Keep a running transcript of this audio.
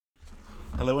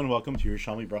Hello and welcome to your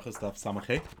Yerushalmi Berachos Daf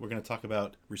Samachet. We're going to talk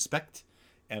about respect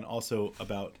and also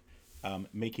about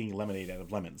making lemonade out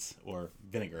of lemons, or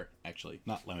vinegar, actually.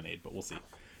 Not lemonade, but we'll see.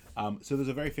 So there's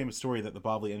a very famous story that the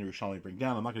Bavli and Yerushalmi bring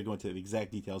down. I'm not going to go into the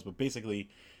exact details, but basically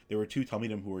there were two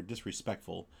Talmidim who were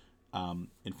disrespectful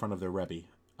in front of their Rebbe.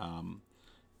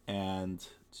 And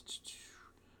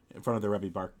in front of their Rebbe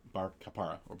Bar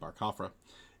Kapara, or Bar Kafra.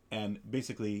 And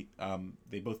basically,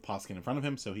 they both poskin in front of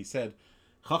him, so he said,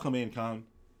 Chacham Ein Khan,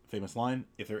 famous line,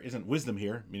 if there isn't wisdom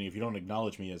here, meaning if you don't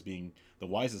acknowledge me as being the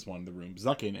wisest one in the room,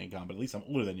 Zakein Ein Khan, but at least I'm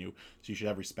older than you, so you should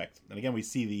have respect. And again, we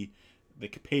see the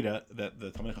kapeda that the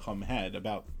Talmid Chacham had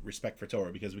about respect for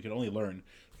Torah, because we can only learn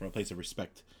from a place of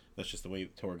respect. That's just the way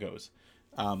Torah goes.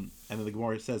 And then the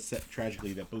Gemara says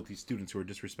tragically that both these students who were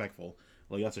disrespectful,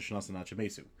 Lo Yatsa Shanasa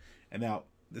Nachamesu. And now,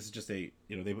 this is just they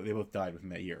both died within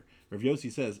that year. Rav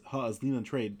Yossi says, Ha as lean on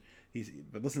trade.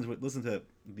 But listen to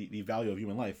the value of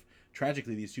human life.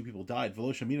 Tragically, these two people died. But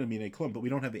we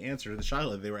don't have the answer to the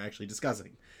shaila they were actually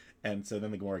discussing. And so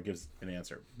then the Gemara gives an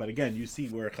answer. But again, you see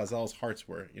where Chazal's hearts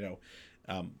were.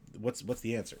 What's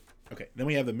the answer? Okay. Then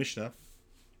we have the Mishnah,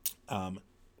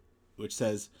 which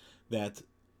says that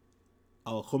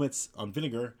al chometz on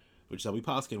vinegar, which is how we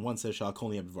paskin. One says shal kol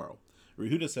niyeh b'dvaro.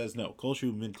 Rehuda says no. Kol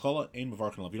shu min kala ein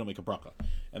mevarchin alav. You don't make a bracha.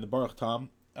 And the Baruch Tam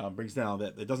brings down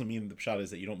that it doesn't mean the pshat is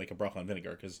that you don't make a bracha on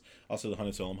vinegar, because also the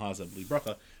Hanukkah Olam Haza bli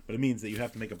bracha, but it means that you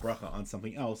have to make a bracha on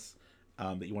something else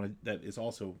that you want that is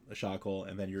also a shakol,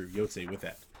 and then you're yotze with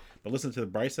that. But listen to the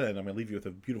brisa, and I'm going to leave you with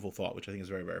a beautiful thought, which I think is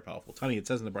very, very powerful. Tani, it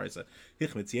says in the brisa,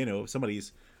 if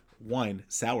somebody's wine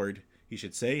soured, he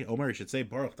should say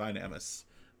Baruch Dain Emes,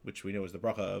 which we know is the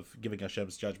bracha of giving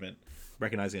Hashem's judgment,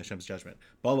 recognizing Hashem's judgment.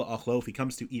 Bala achlo, if he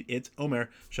comes to eat it, Omer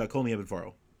shakol niyeh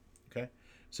b'dvaro. Okay,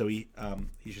 so he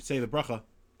should say the bracha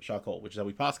shakol, which is how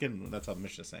we paskin, and that's how the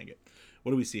Mishnah is saying it.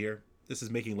 What do we see here? This is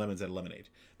making lemons out of lemonade.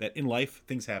 That in life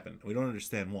things happen, and we don't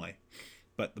understand why.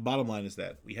 But the bottom line is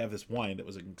that we have this wine that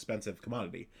was an expensive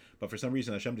commodity, but for some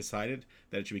reason Hashem decided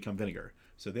that it should become vinegar.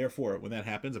 So therefore, when that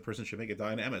happens, a person should make a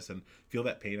dayan emes and feel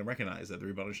that pain and recognize that the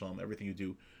Rebbeinu Shalom, everything you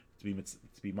do to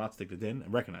be matzdik the din,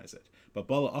 and recognize it. But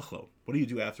bala achlo, what do you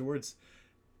do afterwards?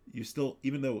 You still,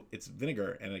 even though it's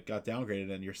vinegar and it got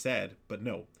downgraded and you're sad, but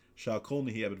no, sha'kol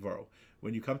nihiyeh b'dvaro.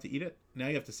 When you come to eat it, now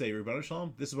you have to say, Rebbeinu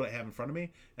Shalom, this is what I have in front of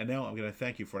me, and now I'm going to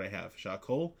thank you for what I have.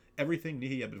 Sha'kol, everything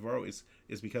nihiyeh b'dvaro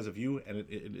is because of you, and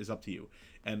it is up to you.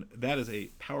 And that is a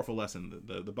powerful lesson.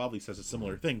 The Bavli says a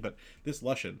similar thing, but this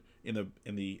lashon in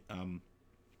the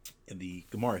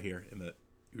Gemara here, in the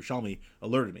Yerushalmi,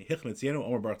 alerted me. When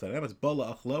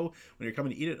you're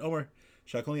coming to eat it, Omer,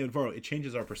 it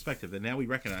changes our perspective. That now we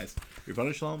recognize,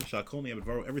 Rebbeinu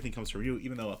Shalom, everything comes from you,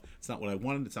 even though it's not what I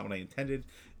wanted, it's not what I intended.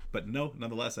 But no,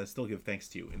 nonetheless, I still give thanks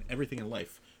to you. In everything in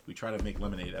life, we try to make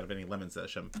lemonade out of any lemons that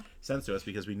Hashem sends to us,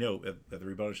 because we know that the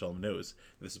Rebbeinu Shalom knows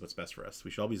this is what's best for us.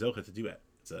 We should all be zocheh to do it.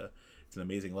 It's an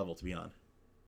amazing level to be on.